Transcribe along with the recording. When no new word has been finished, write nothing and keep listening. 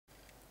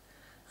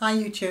Hi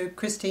YouTube,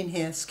 Christine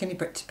here, Skinny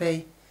Brit to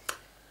be.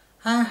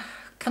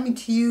 Coming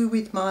to you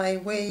with my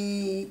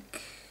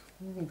week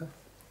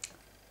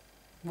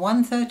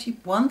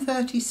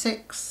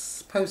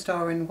 136 post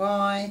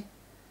RNY,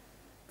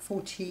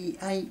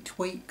 48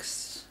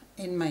 weeks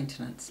in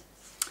maintenance.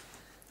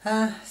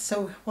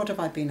 So what have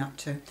I been up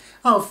to?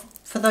 Oh,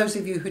 for those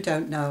of you who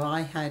don't know,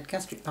 I had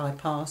gastric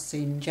bypass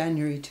in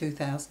January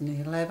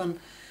 2011.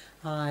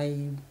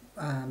 When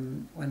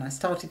I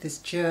started this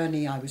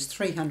journey, I was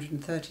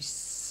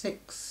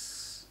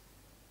 336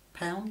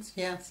 pounds,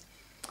 yes,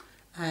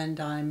 and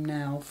I'm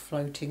now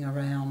floating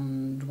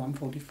around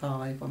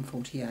 145,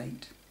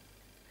 148.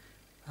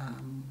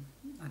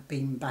 I've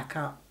been back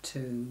up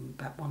to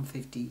about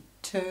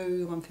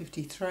 152,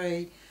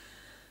 153,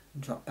 and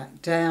dropped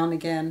back down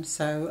again.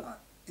 So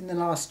in the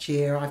last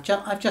year,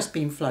 I've just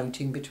been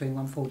floating between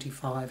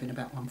 145 and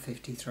about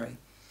 153.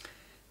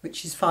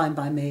 Which is fine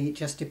by me. It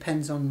just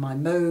depends on my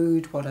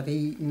mood, what I've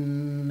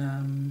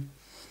eaten,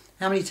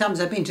 how many times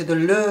I've been to the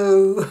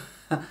loo,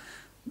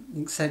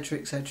 etc,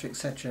 etc,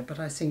 etc. But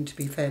I seem to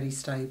be fairly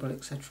stable,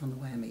 etc, on the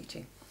way I'm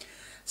eating.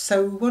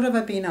 So what have I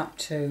been up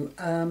to?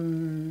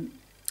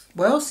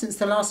 Well, since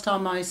the last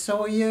time I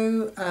saw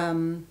you,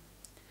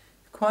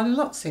 quite a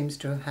lot seems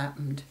to have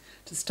happened.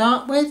 To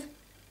start with,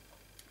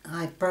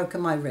 I've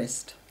broken my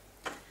wrist.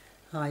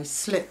 I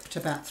slipped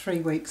about 3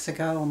 weeks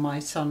ago on my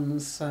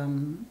son's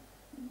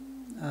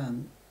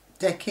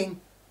decking,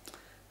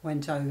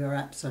 went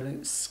over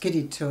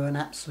skidded to an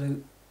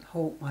absolute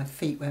halt. My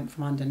feet went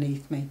from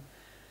underneath me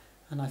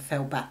and I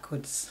fell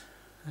backwards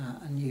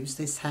and used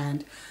this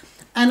hand.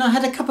 And I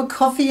had a cup of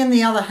coffee in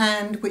the other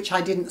hand, which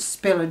I didn't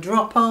spill a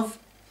drop of,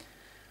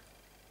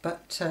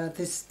 but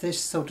this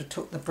sort of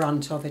took the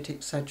brunt of it,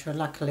 etc.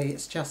 Luckily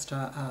it's just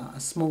a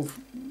small,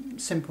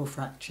 simple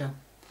fracture,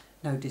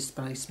 no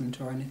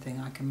displacement or anything.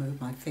 I can move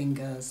my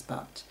fingers,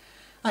 but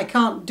I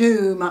can't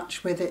do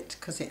much with it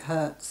because it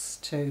hurts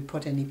to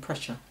put any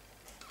pressure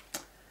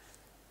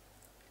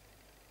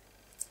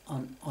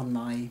on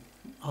my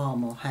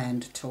arm or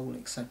hand at all,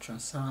 etc.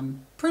 So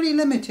I'm pretty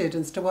limited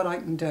as to what I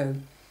can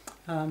do.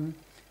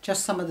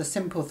 Just some of the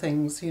simple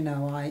things, you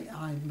know,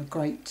 I'm a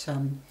great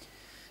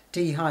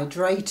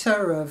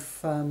dehydrator of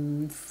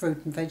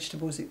fruit and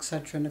vegetables,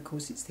 etc. And of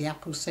course it's the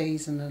apple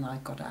season and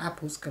I've got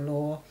apples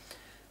galore.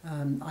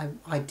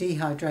 I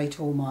dehydrate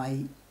all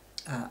my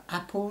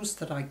apples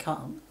that I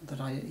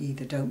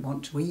either don't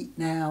want to eat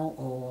now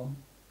or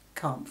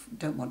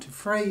don't want to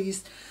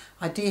freeze.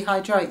 I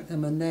dehydrate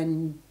them, and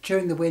then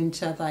during the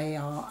winter they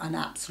are an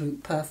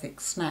absolute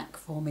perfect snack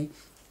for me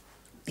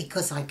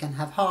because I can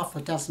have half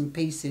a dozen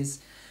pieces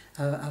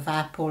of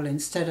apple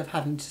instead of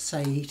having to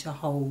say eat a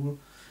whole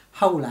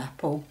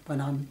apple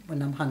when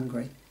I'm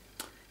hungry.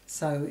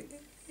 So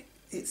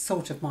it's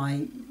sort of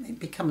it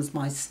becomes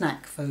my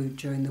snack food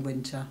during the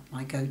winter,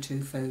 my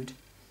go-to food,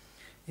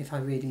 if I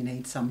really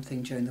need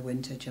something during the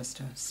winter just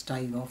to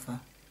stave off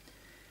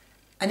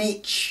an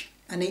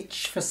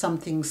itch for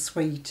something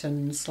sweet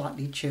and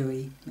slightly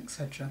chewy,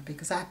 etc.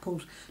 Because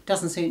apples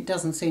doesn't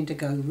seem to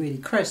go really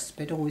crisp.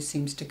 It always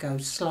seems to go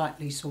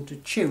slightly sort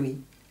of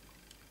chewy,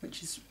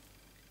 which is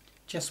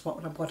just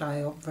what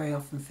I very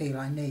often feel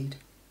I need.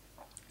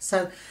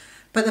 So,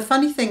 but the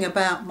funny thing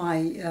about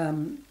my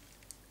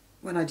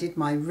when I did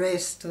my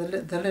wrist,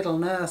 the little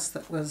nurse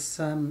that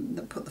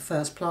put the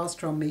first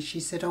plaster on me, she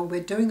said, "Oh,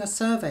 we're doing a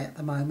survey at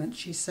the moment."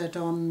 She said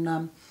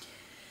on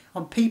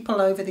people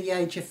over the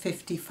age of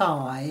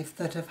 55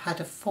 that have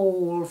had a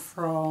fall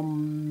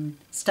from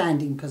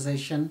standing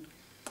position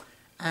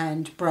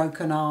and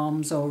broken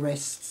arms or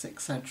wrists,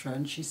 etc.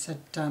 And she said,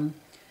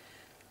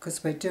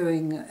 because we're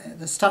doing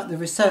the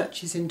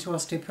research is into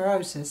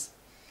osteoporosis.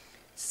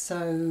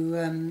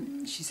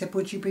 So she said,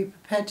 "Would you be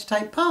prepared to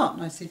take part?"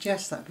 And I said,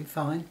 "Yes, that'd be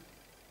fine."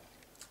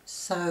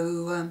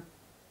 So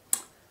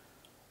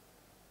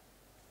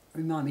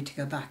remind me to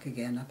go back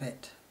again a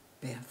bit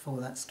before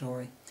that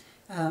story.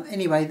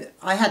 Anyway,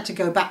 I had to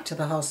go back to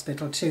the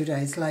hospital 2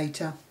 days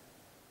later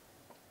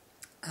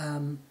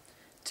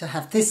to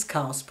have this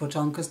cast put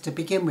on, because to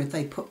begin with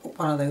they put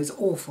one of those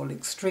awful,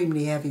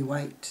 extremely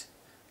heavyweight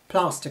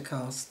plaster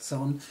casts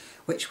on,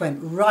 which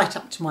went right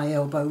up to my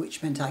elbow,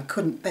 which meant I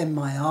couldn't bend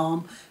my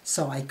arm,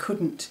 so I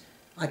couldn't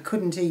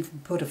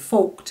even put a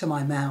fork to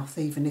my mouth,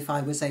 even if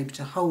I was able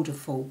to hold a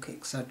fork,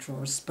 etc.,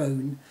 or a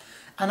spoon.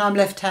 And I'm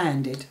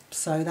left-handed,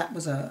 so that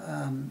was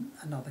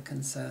another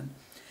concern.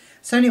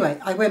 So anyway,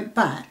 I went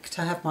back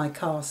to have my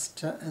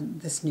cast,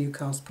 this new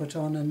cast put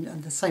on,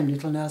 and the same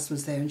little nurse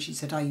was there, and she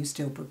said, "Are you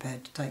still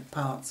prepared to take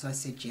part?" So I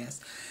said yes.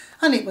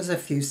 And it was a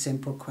few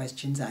simple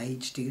questions: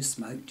 age, do you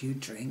smoke, do you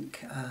drink,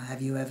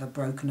 have you ever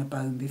broken a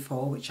bone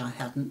before, which I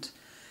hadn't.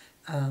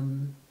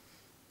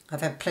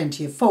 I've had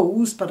plenty of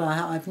falls, but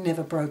I've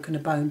never broken a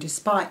bone,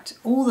 despite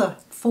all the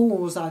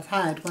falls I've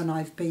had when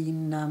I've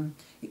been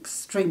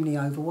extremely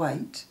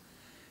overweight.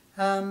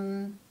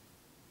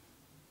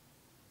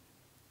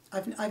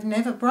 I've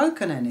never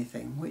broken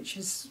anything, which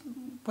is,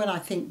 when I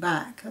think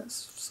back, that's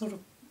sort of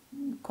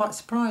quite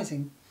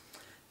surprising,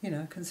 you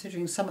know,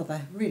 considering some of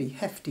the really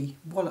hefty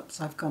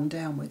wallops I've gone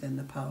down with in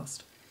the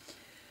past.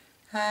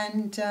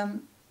 And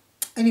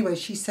anyway,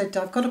 she said,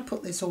 I've got to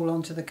put this all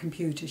onto the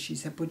computer. She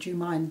said, would you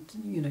mind,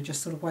 you know,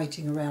 just sort of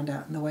waiting around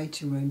out in the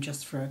waiting room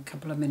just for a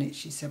couple of minutes?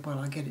 She said, well,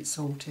 I'll get it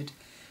sorted.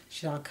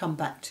 She said, I'll come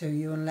back to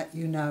you and let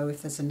you know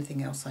if there's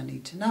anything else I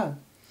need to know.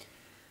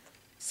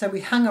 So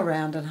we hung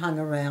around,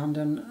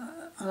 and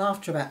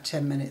after about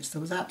 10 minutes there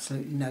was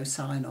absolutely no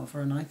sign of her,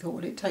 and I thought,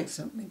 well, it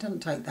doesn't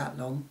take that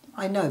long.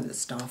 I know that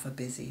staff are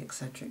busy,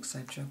 etc.,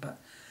 etc., but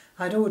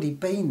I'd already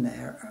been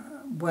there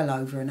well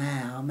over an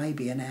hour,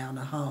 maybe an hour and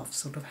a half,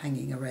 sort of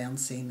hanging around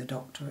seeing the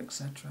doctor,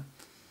 etc.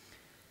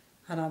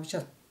 And I was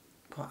just,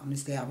 quite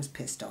honestly, I was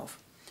pissed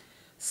off.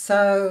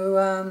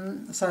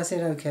 So so I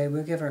said, okay,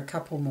 we'll give her a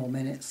couple more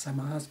minutes. So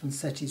my husband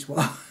set his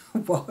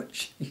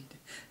watch.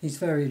 He's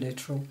very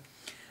literal.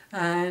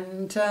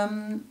 And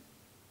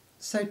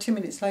so 2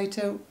 minutes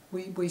later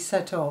we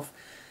set off,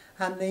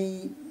 and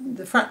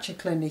the fracture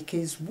clinic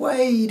is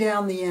way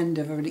down the end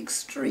of an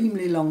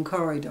extremely long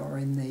corridor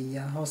in the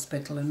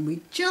hospital, and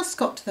we just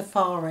got to the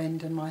far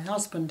end and my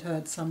husband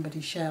heard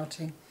somebody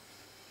shouting,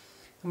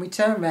 and we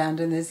turn round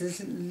and there's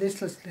this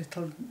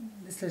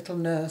little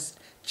nurse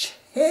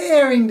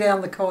tearing down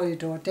the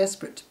corridor,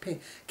 desperate to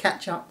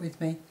catch up with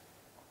me.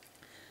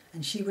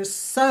 And she was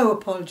so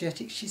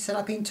apologetic. She said,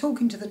 I've been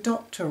talking to the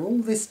doctor all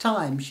this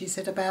time, she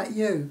said, about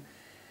you.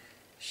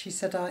 She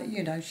said,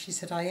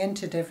 I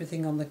entered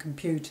everything on the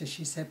computer,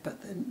 she said, but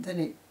then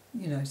it,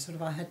 you know, sort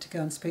of I had to go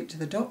and speak to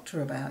the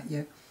doctor about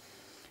you.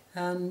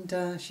 And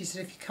she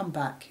said, if you come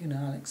back, you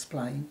know, I'll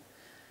explain.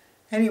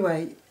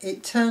 Anyway,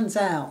 it turns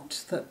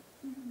out that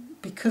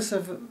because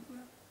of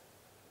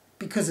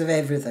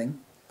everything,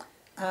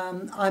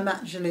 I'm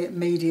actually at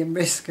medium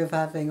risk of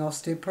having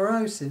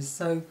osteoporosis.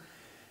 So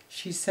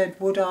she said,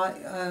 would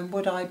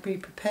I be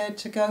prepared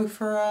to go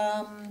for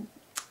a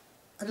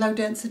low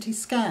density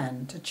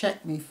scan to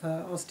check me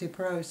for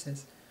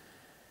osteoporosis?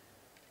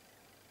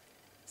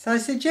 So I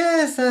said,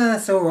 yes,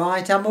 that's all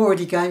right. I'm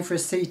already going for a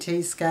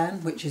CT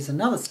scan, which is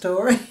another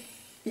story.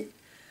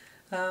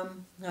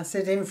 I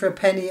said, in for a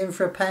penny, in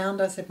for a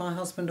pound. I said, my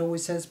husband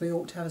always says we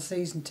ought to have a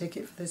season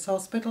ticket for this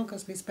hospital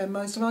because we spend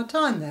most of our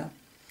time there.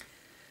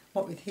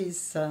 What with his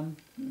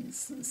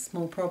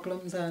small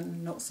problems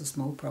and not so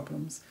small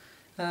problems,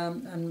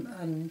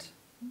 and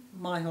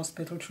my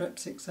hospital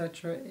trips,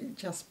 etc., it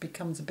just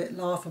becomes a bit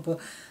laughable.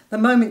 The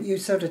moment you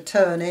sort of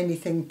turn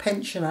anything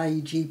pension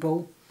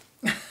ageable,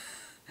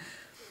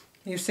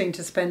 you seem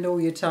to spend all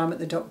your time at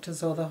the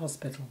doctor's or the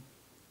hospital,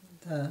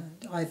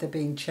 either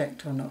being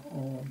checked or not,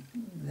 or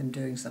them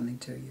doing something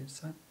to you.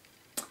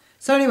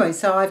 So anyway,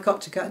 so I've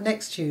got to go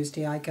next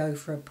Tuesday. I go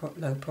for a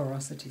low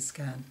porosity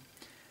scan.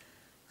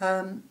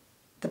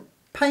 The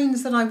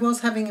pains that I was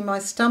having in my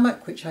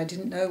stomach, which I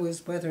didn't know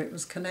was whether it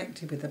was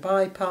connected with the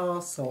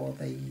bypass or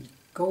the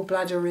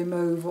gallbladder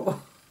removal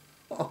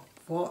or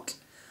what.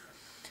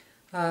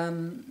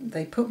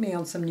 They put me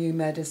on some new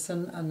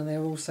medicine, and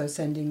they're also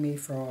sending me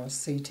for a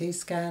CT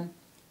scan,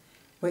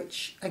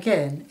 which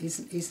again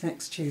is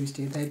next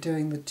Tuesday. They're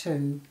doing the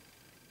two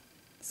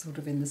sort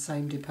of in the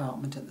same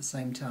department at the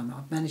same time.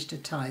 I've managed to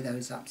tie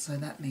those up, so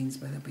that means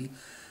there'll be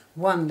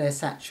one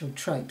less actual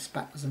traipse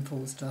backwards and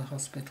forwards to the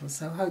hospital.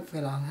 So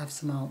hopefully I'll have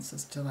some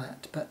answers to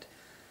that. But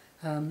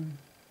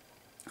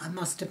I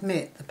must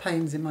admit the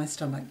pains in my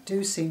stomach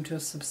do seem to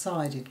have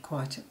subsided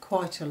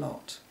quite a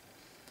lot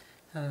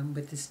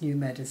with this new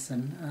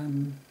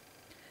medicine.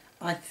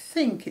 I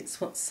think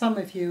it's what some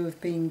of you have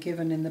been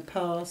given in the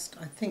past.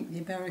 I think the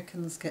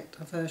Americans get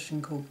a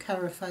version called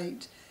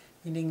Carafate.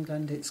 In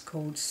England it's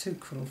called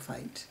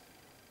sucralfate.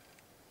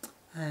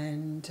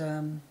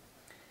 And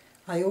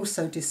I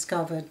also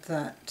discovered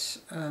that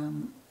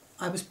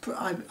I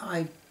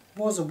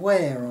was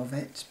aware of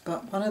it,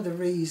 but one of the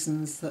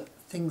reasons that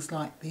things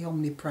like the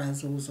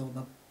omeprazoles or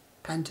the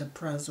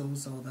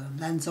pantoprazole or the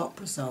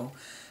lansoprazole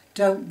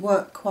don't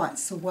work quite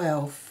so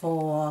well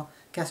for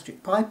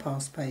gastric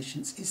bypass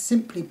patients is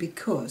simply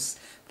because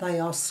they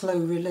are slow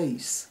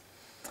release,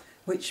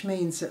 which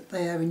means that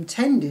they are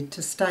intended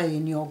to stay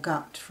in your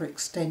gut for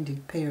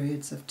extended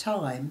periods of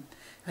time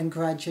and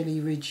gradually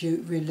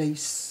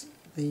release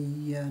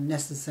the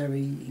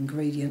necessary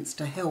ingredients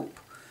to help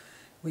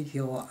with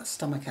your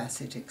stomach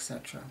acid,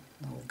 etc.,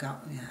 or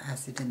gut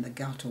acid in the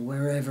gut or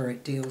wherever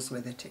it deals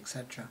with it,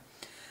 etc.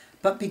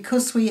 But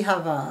because we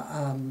have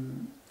a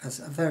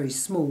very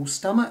small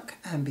stomach,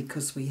 and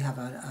because we have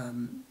a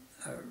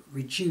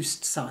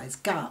reduced size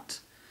gut,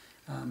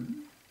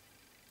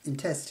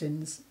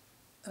 intestines,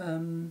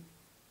 of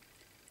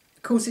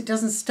course it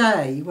doesn't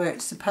stay where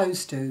it's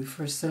supposed to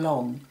for so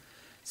long.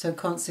 So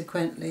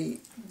consequently,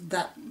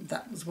 that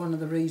was one of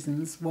the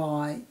reasons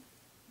why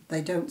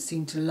they don't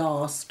seem to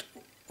last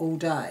all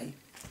day,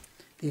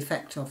 the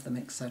effect of them,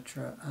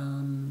 etc.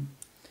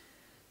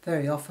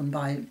 Very often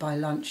by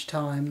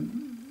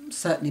lunchtime,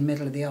 certainly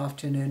middle of the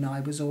afternoon, I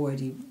was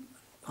already,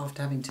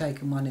 after having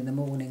taken one in the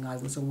morning, I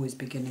was always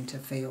beginning to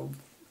feel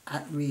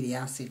really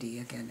acidy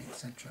again,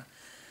 etc.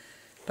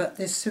 But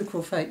this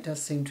sucralfate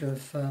does seem to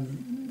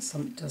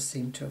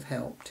have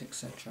helped,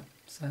 etc.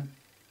 So,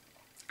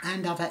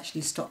 and I've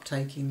actually stopped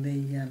taking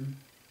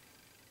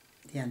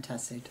the the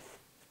antacid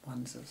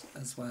ones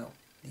as well,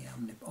 the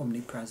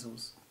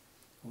omeprazole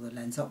or the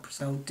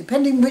lansoprazole,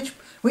 depending which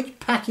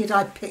packet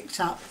I picked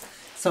up.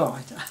 So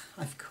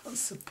I've got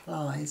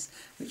supplies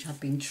which I've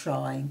been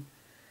trying.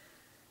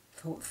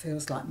 Thought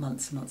feels like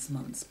months,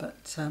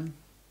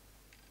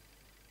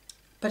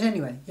 but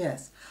anyway,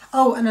 yes.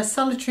 Oh, and a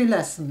solitary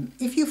lesson.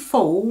 If you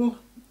fall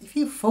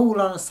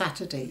on a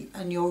Saturday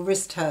and your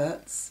wrist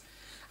hurts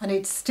and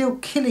it's still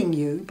killing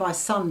you by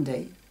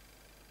Sunday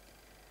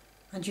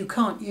and you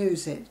can't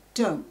use it,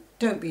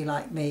 don't be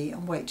like me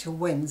and wait till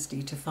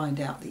Wednesday to find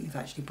out that you've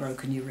actually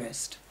broken your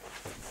wrist.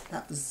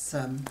 That was,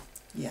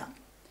 yeah.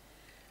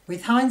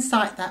 With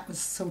hindsight, that was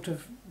sort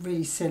of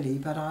really silly,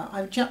 but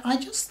I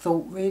just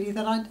thought really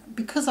that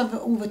because of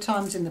all the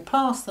times in the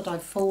past that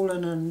I've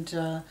fallen and,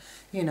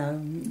 you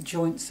know,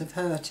 joints have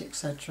hurt,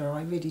 etc.,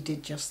 I really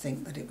did just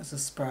think that it was a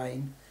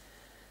sprain,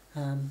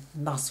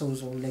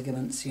 muscles or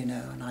ligaments, you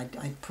know, and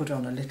I put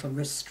on a little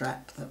wrist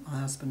strap that my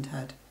husband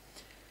had,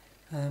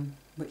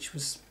 which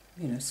was,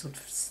 you know, sort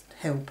of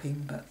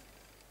helping, but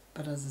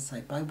as I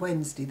say, by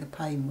Wednesday the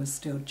pain was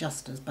still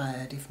just as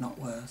bad, if not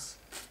worse.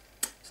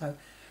 So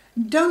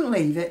don't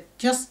leave it,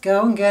 just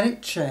go and get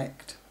it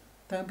checked.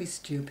 Don't be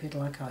stupid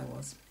like I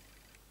was.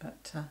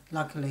 But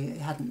luckily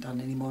it hadn't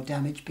done any more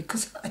damage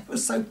because it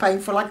was so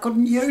painful I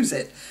couldn't use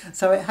it.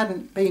 So it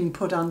hadn't been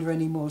put under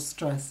any more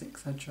stress,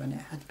 etc., and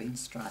it had been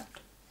strapped.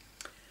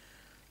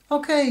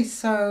 Okay,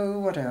 so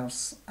what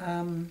else?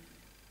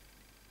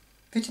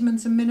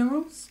 Vitamins and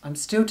minerals. I'm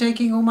still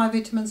taking all my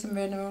vitamins and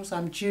minerals.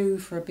 I'm due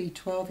for a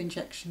B12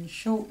 injection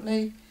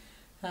shortly.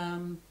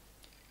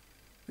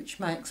 Which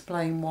may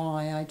explain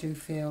why I do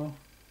feel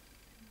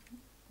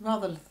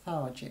rather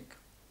lethargic.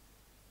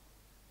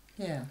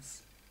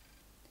 Yes.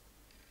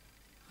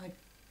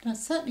 I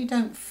certainly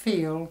don't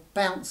feel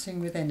bouncing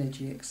with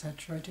energy,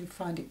 etc. I do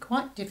find it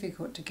quite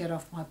difficult to get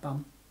off my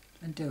bum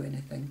and do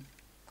anything.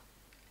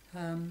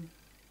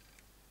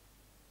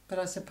 But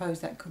I suppose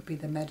that could be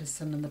the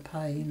medicine and the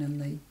pain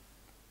and the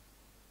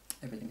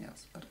everything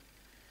else.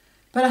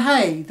 But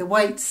hey, the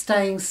weight's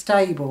staying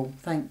stable,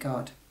 thank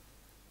God.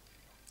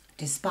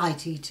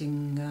 Despite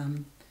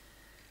eating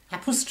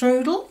apple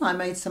strudel. I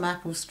made some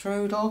apple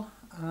strudel.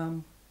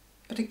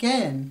 But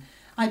again,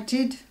 I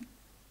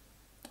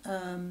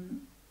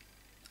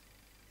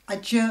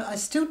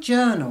still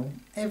journal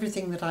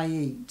everything that I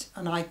eat,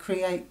 and I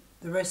create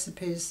the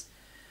recipes,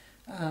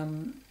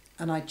 and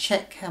I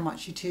check how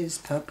much it is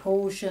per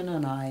portion,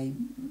 and I,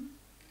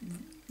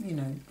 you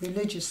know,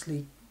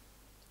 religiously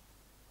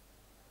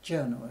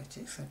journal it,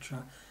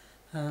 etc.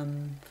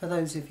 For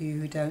those of you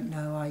who don't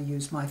know, I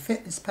use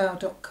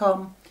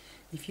myfitnesspal.com.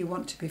 If you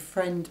want to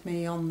befriend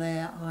me on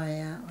there,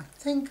 I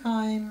think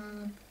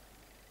I'm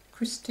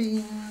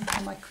Christine.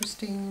 Am I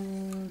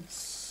Christine?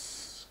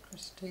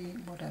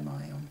 What am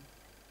I on?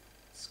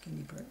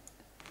 Skinny Brit.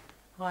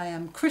 I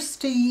am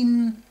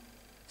Christine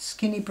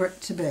Skinny Brit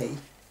to be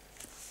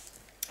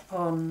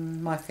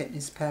on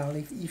myfitnesspal.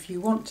 If you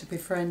want to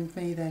befriend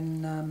me,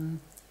 then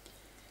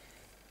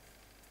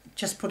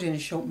just put in a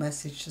short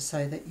message to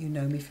say that you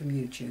know me from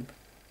YouTube.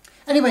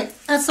 Anyway,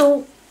 that's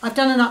all. I've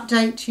done an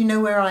update. You know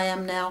where I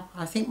am now.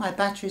 I think my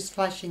battery's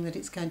flashing that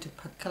it's going to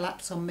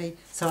collapse on me,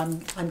 so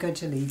I'm going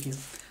to leave you.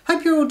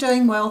 Hope you're all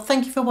doing well.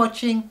 Thank you for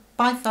watching.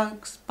 Bye,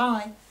 folks.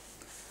 Bye.